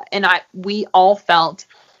Russia. And we all felt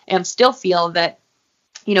and still feel that,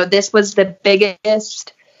 this was the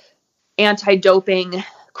biggest anti-doping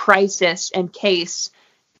crisis and case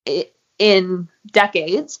in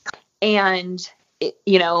decades. And,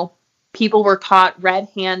 people were caught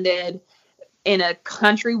red-handed in a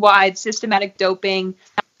countrywide systematic doping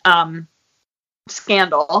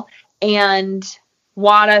scandal, and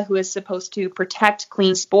WADA, who is supposed to protect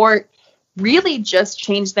clean sport, really just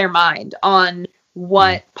changed their mind on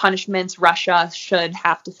what punishments Russia should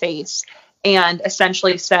have to face, and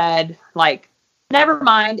essentially said, like, never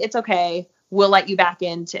mind, it's okay, we'll let you back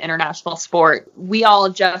into international sport. We all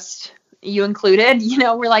just, you included,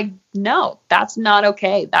 we're like, no, that's not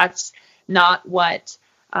okay. That's not what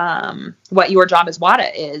your job as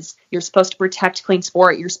WADA is. You're supposed to protect clean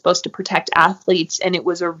sport. You're supposed to protect athletes. And it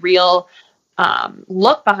was a real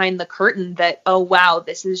look behind the curtain that, oh, wow,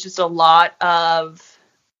 this is just a lot of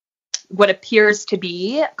what appears to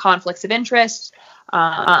be conflicts of interest,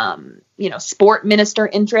 sport minister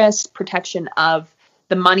interest, protection of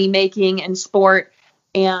the money making in sport,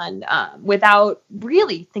 and without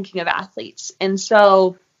really thinking of athletes. And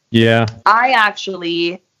so I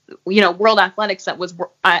actually, World Athletics, that was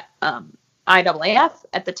IAAF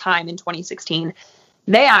at the time in 2016,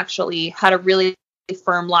 they actually had a really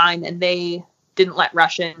firm line, and they didn't let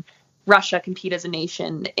Russia compete as a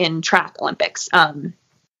nation in track Olympics,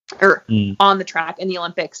 or on the track in the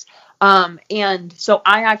Olympics. And so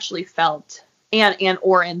I actually felt,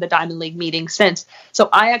 or in the Diamond League meeting since, so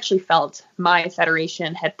I actually felt my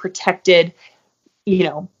federation had protected,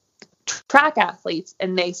 track athletes,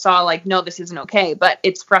 and they saw like, no, this isn't okay. But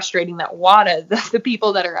it's frustrating that WADA, the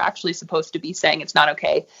people that are actually supposed to be saying it's not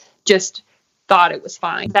okay, just thought it was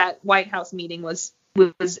fine. That White House meeting was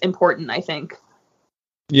important, I think.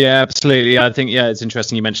 Yeah, absolutely. I think, it's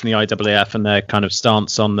interesting you mentioned the IAAF and their kind of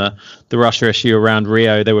stance on the Russia issue around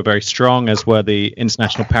Rio. They were very strong, as were the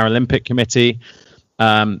International Paralympic Committee.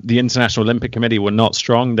 The International Olympic Committee were not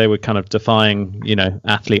strong. They were kind of defying,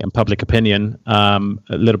 athlete and public opinion, a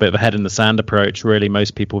little bit of a head in the sand approach, really,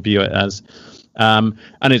 most people view it as. And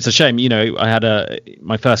it's a shame, I had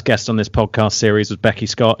my first guest on this podcast series was Becky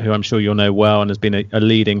Scott, who I'm sure you'll know well, and has been a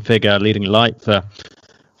leading figure, leading light for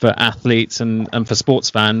athletes and for sports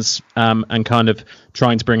fans, and kind of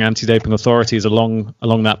trying to bring anti-doping authorities along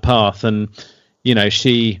that path. And,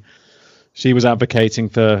 she was advocating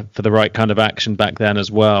for the right kind of action back then as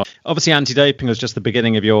well. Obviously, anti-doping was just the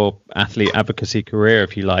beginning of your athlete advocacy career,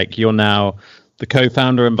 if you like. You're now the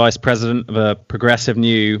co-founder and vice president of a progressive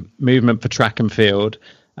new movement for track and field,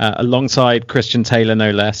 alongside Christian Taylor,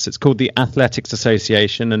 no less. It's called the Athletics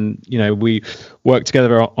Association, and we worked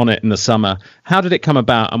together on it in the summer. How did it come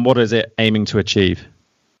about, and what is it aiming to achieve?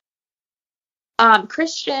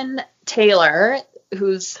 Christian Taylor,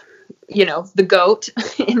 who's the GOAT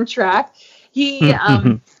in track. He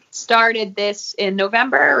started this in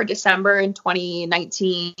November or December in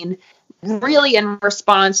 2019, really in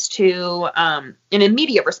response to an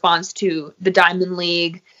immediate response to the Diamond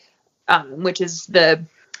League, which is the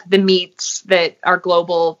meets that are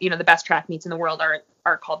global. The best track meets in the world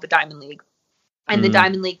are called the Diamond League, and the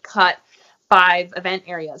Diamond League cut 5 event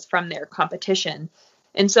areas from their competition.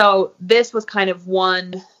 And so this was kind of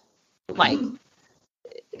one, like,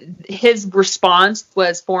 his response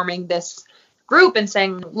was forming this group and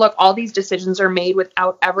saying, look, all these decisions are made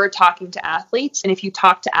without ever talking to athletes. And if you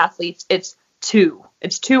talk to athletes, it's 2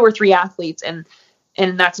 or 3 athletes. And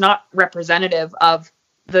that's not representative of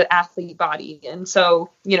the athlete body. And so,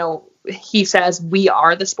 he says, we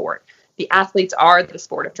are the sport. The athletes are the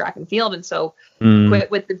sport of track and field. And so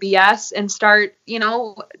quit with the BS and start,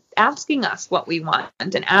 asking us what we want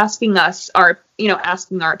and asking us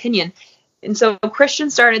asking our opinion. And so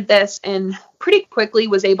Christian started this and pretty quickly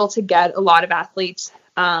was able to get a lot of athletes,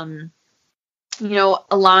 aligned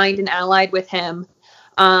and allied with him.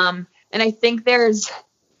 And I think there's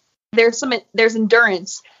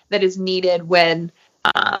endurance that is needed when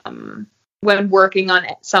working on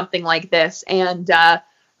something like this. And,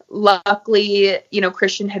 luckily,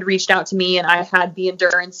 Christian had reached out to me and I had the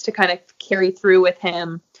endurance to kind of carry through with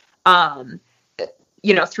him,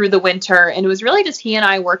 through the winter. And it was really just he and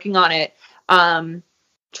I working on it,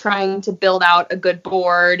 trying to build out a good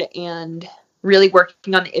board and really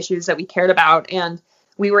working on the issues that we cared about. And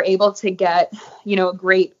we were able to get, a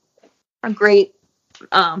great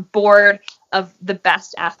board of the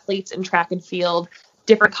best athletes in track and field,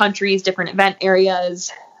 different countries, different event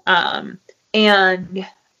areas. And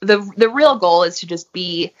the real goal is to just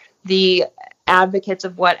be the advocates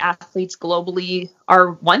of what athletes globally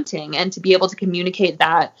are wanting, and to be able to communicate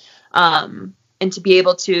that, and to be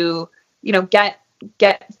able to,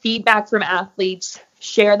 get feedback from athletes,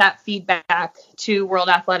 share that feedback to World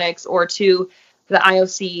Athletics or to the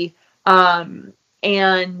IOC,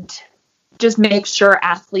 and just make sure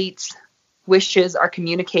athletes' wishes are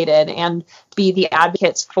communicated and be the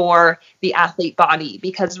advocates for the athlete body.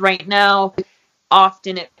 Because right now,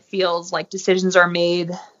 often it feels like decisions are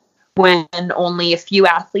made when only a few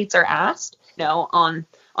athletes are asked, on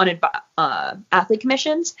athlete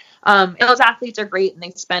commissions. And those athletes are great and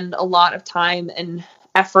they spend a lot of time and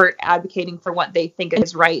effort advocating for what they think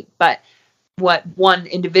is right. But what one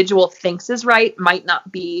individual thinks is right might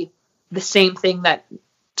not be the same thing that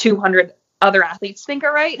 200 other athletes think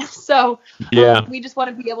are right. So we just want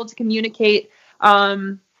to be able to communicate,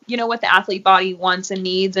 what the athlete body wants and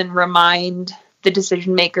needs, and remind the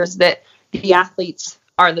decision makers that the athletes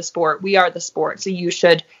are the sport. We are the sport. So you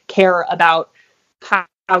should care about how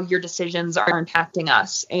your decisions are impacting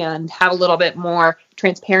us, and have a little bit more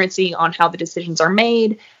transparency on how the decisions are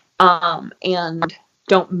made, and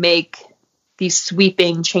don't make these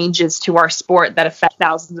sweeping changes to our sport that affect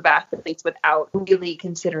thousands of athletes without really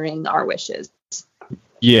considering our wishes.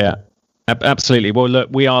 Yeah, absolutely. Well, look,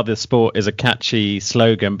 we are the sport is a catchy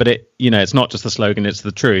slogan, but it's not just the slogan, it's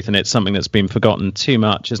the truth. And it's something that's been forgotten too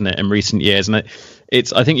much, isn't it, in recent years? And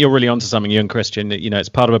I think you're really onto something, you and Christian, that, it's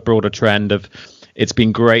part of a broader trend of, it's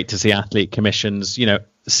been great to see athlete commissions,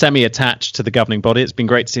 semi-attached to the governing body. It's been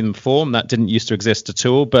great to see them form. That didn't used to exist at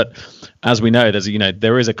all. But as we know,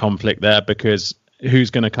 there is a conflict there, because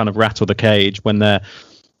who's going to kind of rattle the cage when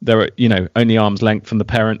they're only arm's length from the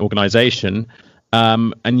parent organization?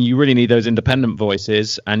 And you really need those independent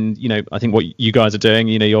voices. And, I think what you guys are doing,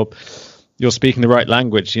 you're speaking the right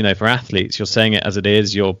language, for athletes. You're saying it as it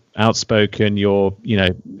is. You're outspoken. You're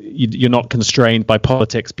not constrained by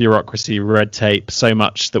politics, bureaucracy, red tape, so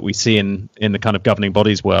much that we see in the kind of governing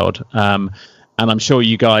bodies world. And I'm sure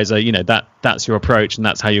you guys are, that's your approach, and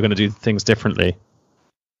that's how you're going to do things differently.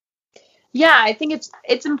 Yeah, I think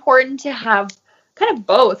it's important to have kind of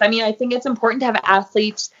both. I mean, I think it's important to have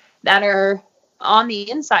athletes that are on the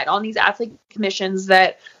inside, on these athlete commissions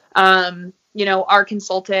that, are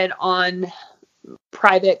consulted on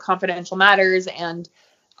private confidential matters and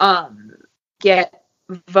get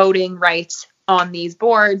voting rights on these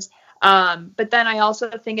boards. But then I also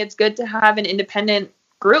think it's good to have an independent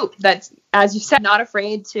group that's, as you said, not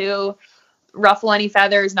afraid to ruffle any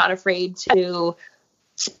feathers, not afraid to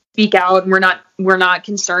speak out. We're not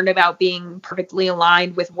concerned about being perfectly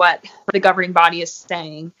aligned with what the governing body is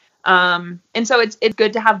saying. And so it's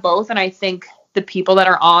good to have both. And I think the people that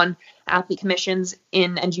are on athlete commissions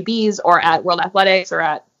in NGBs or at World Athletics or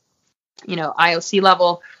at, IOC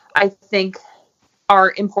level, I think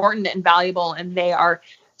are important and valuable, and they are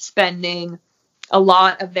spending a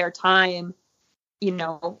lot of their time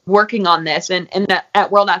working on this. And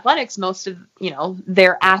at World Athletics, most of,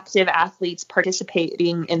 their active athletes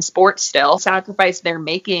participating in sports still sacrifice they're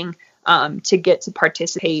making to get to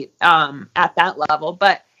participate at that level.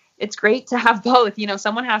 But it's great to have both.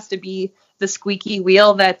 Someone has to be the squeaky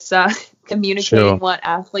wheel that's communicating what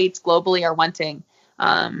athletes globally are wanting.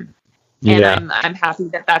 And I'm happy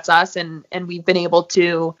that that's us. And we've been able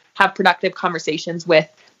to have productive conversations with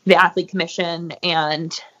the Athlete Commission.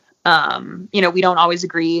 And, we don't always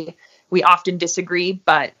agree. We often disagree,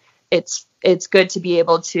 but it's good to be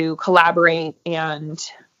able to collaborate and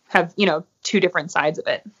have, two different sides of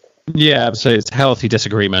it. Yeah, so it's healthy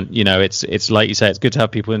disagreement. It's like you say, it's good to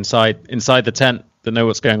have people inside the tent that know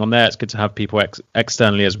what's going on there. It's good to have people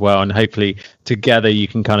externally as well, and hopefully together you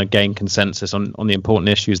can kind of gain consensus on the important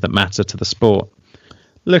issues that matter to the sport.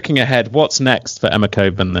 Looking ahead, what's next for Emma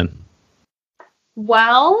Coburn then?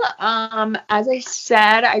 Well, as I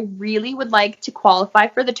said, I really would like to qualify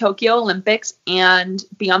for the Tokyo Olympics and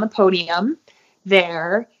be on the podium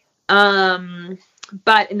there.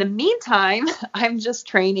 But in the meantime, I'm just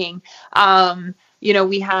training.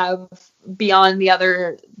 We have beyond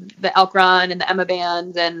the Elk Run and the Emma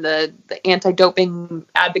Band and the anti-doping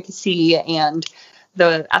advocacy and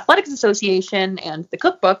the Athletics Association and the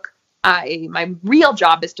cookbook. My real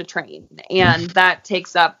job is to train, and that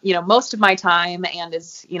takes up, most of my time and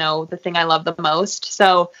is, the thing I love the most.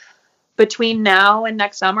 So between now and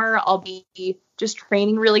next summer, I'll be just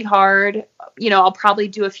training really hard. I'll probably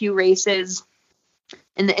do a few races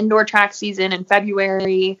in the indoor track season in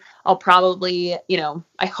February. I'll probably,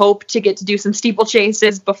 I hope to get to do some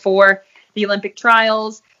steeplechases before the Olympic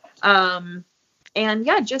trials. And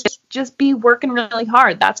yeah, just be working really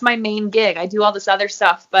hard. That's my main gig. I do all this other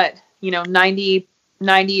stuff, but 90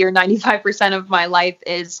 or 95% of my life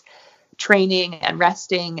is training and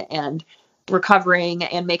resting and recovering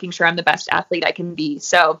and making sure I'm the best athlete I can be.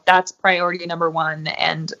 So that's priority number one.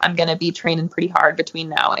 And I'm going to be training pretty hard between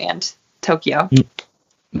now and Tokyo.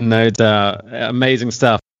 No doubt. Amazing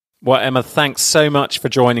stuff. Well, Emma, thanks so much for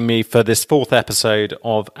joining me for this fourth episode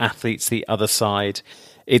of Athletes the Other Side.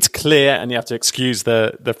 It's clear, and you have to excuse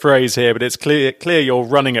the phrase here, but it's clear you're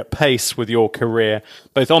running at pace with your career,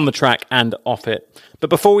 both on the track and off it.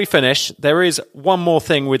 But before we finish, there is one more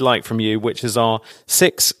thing we'd like from you, which is our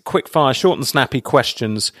 6 quickfire, short and snappy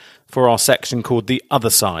questions for our section called The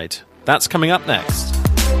Other Side. That's coming up next.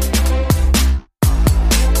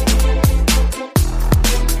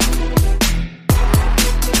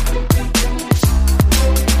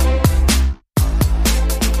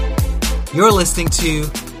 You're listening to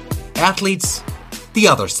Athletes the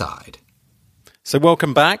Other Side. So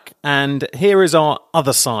welcome back, and here is our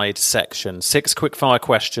Other Side section. 6 quickfire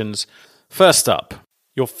questions. First up,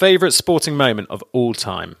 your favourite sporting moment of all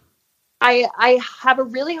time? I have a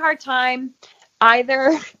really hard time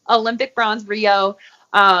either Olympic bronze Rio,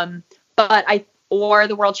 or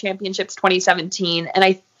the World Championships 2017, and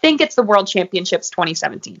I think it's the World Championships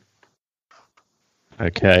 2017.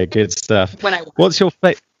 Okay, good stuff. When I won. What's your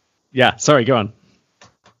favorite? Yeah, sorry, go on.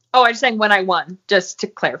 Oh, I was saying when I won, just to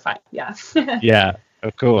clarify. Yeah. Yeah,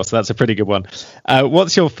 of course. That's a pretty good one.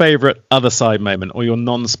 What's your favorite other side moment or your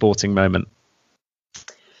non-sporting moment?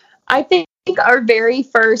 I think our very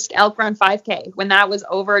first Elk Run 5K, when that was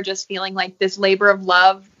over, just feeling like this labor of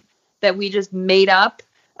love that we just made up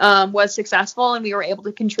was successful, and we were able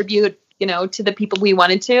to contribute, to the people we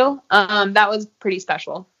wanted to. That was pretty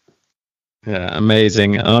special. Yeah,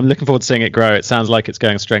 amazing. I'm looking forward to seeing it grow. It sounds like it's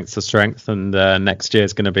going strength to strength, and next year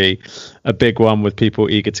is going to be a big one with people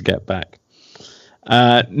eager to get back.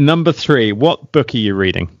 Number 3, what book are you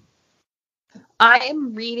reading? I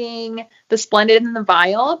am reading The Splendid and the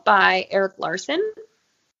Vile by Erik Larson.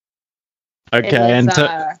 Okay,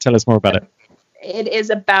 tell us more about it. It is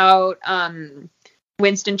about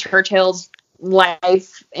Winston Churchill's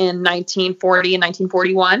life in 1940 and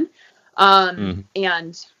 1941.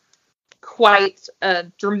 And quite a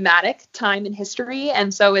dramatic time in history,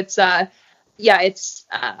 and so it's Erik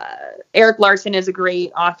Larson is a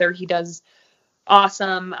great author. He does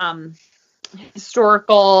awesome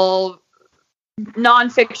historical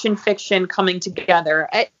nonfiction fiction coming together.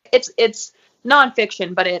 It's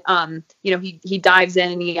nonfiction, but it he dives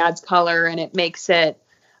in and he adds color, and it makes it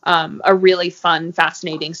a really fun,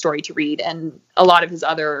 fascinating story to read. And a lot of his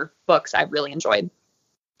other books I've really enjoyed.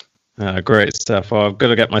 Great stuff. Well, I've got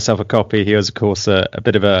to get myself a copy. He was, of course, a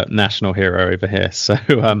bit of a national hero over here. So,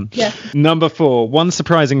 Number 4, one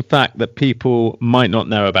surprising fact that people might not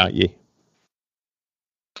know about you.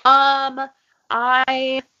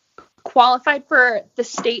 I qualified for the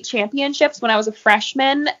state championships when I was a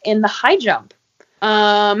freshman in the high jump.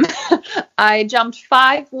 I jumped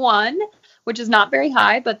 5'1", which is not very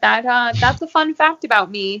high, but that's a fun fact about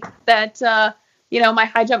me that, my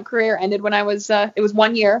high jump career ended when it was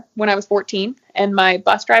 1 year when I was 14, and my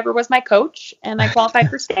bus driver was my coach, and I qualified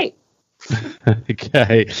for state.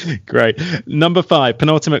 Okay, great. Number 5,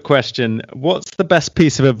 penultimate question. What's the best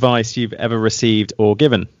piece of advice you've ever received or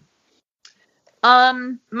given?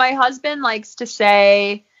 My husband likes to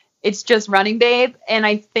say, it's just running, babe. And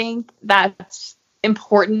I think that's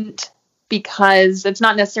important because it's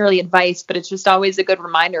not necessarily advice, but it's just always a good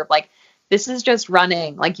reminder of like, this is just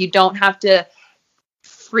running. Like, you don't have to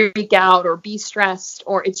freak out or be stressed,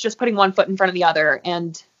 or it's just putting one foot in front of the other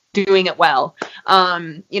and doing it well.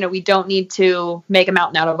 We don't need to make a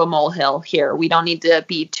mountain out of a molehill here. We don't need to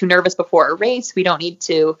be too nervous before a race. We don't need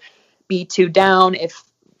to be too down if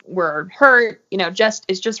we're hurt.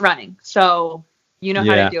 It's just running. So how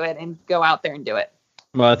to do it and go out there and do it.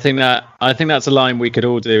 Well, I think that's a line we could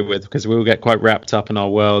all do with, because we all get quite wrapped up in our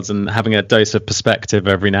worlds, and having a dose of perspective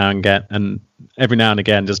every now and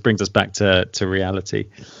again just brings us back to reality.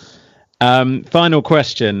 Final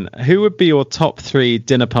question. Who would be your top 3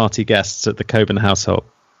 dinner party guests at the Coburn household?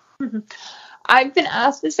 I've been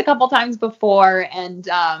asked this a couple times before, and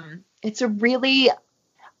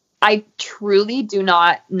I truly do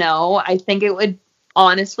not know. I think it would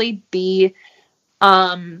honestly be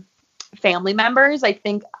family members. I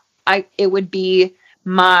think it would be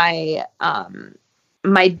my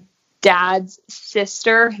dad's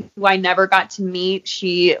sister, who I never got to meet.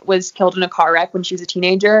 She was killed in a car wreck when she was a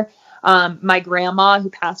teenager. My grandma, who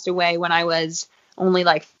passed away when I was only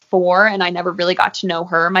like 4, and I never really got to know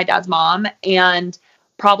her, my dad's mom, and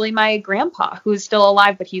probably my grandpa, who's still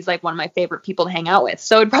alive, but he's like one of my favorite people to hang out with.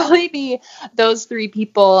 So it'd probably be those 3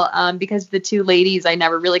 people, because the 2 ladies I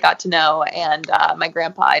never really got to know, and my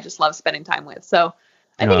grandpa I just love spending time with. So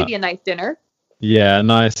I think it'd be a nice dinner. Yeah,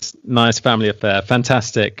 nice family affair.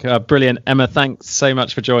 Fantastic. Brilliant. Emma, thanks so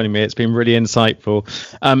much for joining me. It's been really insightful.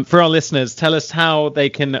 For our listeners, tell us how they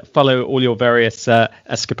can follow all your various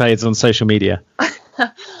escapades on social media.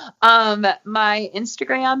 My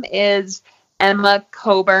Instagram is Emma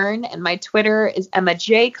Coburn, and my Twitter is Emma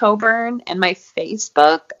J. Coburn, and my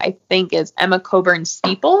Facebook, I think, is Emma Coburn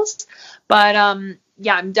Steeples. But I'm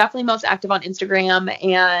definitely most active on Instagram,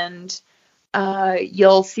 and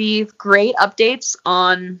you'll see great updates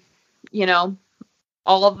on,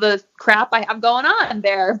 all of the crap I have going on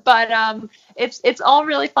there. But it's all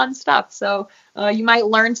really fun stuff. So you might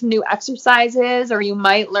learn some new exercises, or you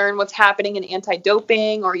might learn what's happening in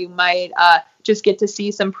anti-doping, or you might just get to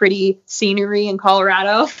see some pretty scenery in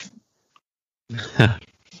Colorado.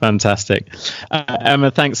 Fantastic.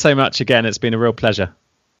 Emma, thanks so much again. It's been a real pleasure.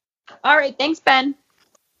 All right. Thanks, Ben.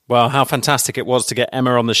 Well, how fantastic it was to get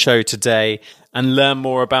Emma on the show today and learn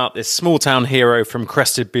more about this small town hero from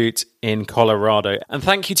Crested Butte in Colorado. And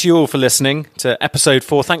thank you to you all for listening to episode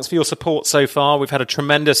 4. Thanks for your support so far. We've had a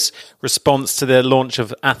tremendous response to the launch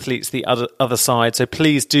of Athletes the Other Side. So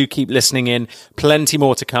please do keep listening in. Plenty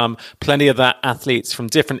more to come. Plenty of that athletes from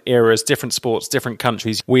different eras, different sports, different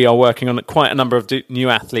countries. We are working on quite a number of new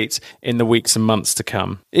athletes in the weeks and months to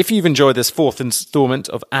come. If you've enjoyed this 4th installment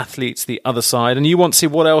of Athletes the Other Side and you want to see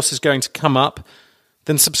what else is going to come up,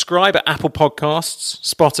 then subscribe at Apple Podcasts,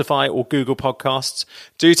 Spotify, or Google Podcasts.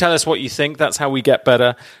 Do tell us what you think. That's how we get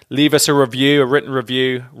better. Leave us a review, a written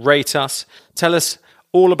review. Rate us. Tell us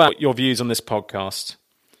all about your views on this podcast.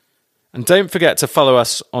 And don't forget to follow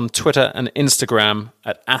us on Twitter and Instagram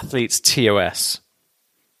at AthletesTOS.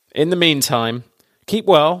 In the meantime, keep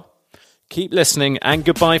well, keep listening, and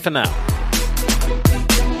goodbye for now.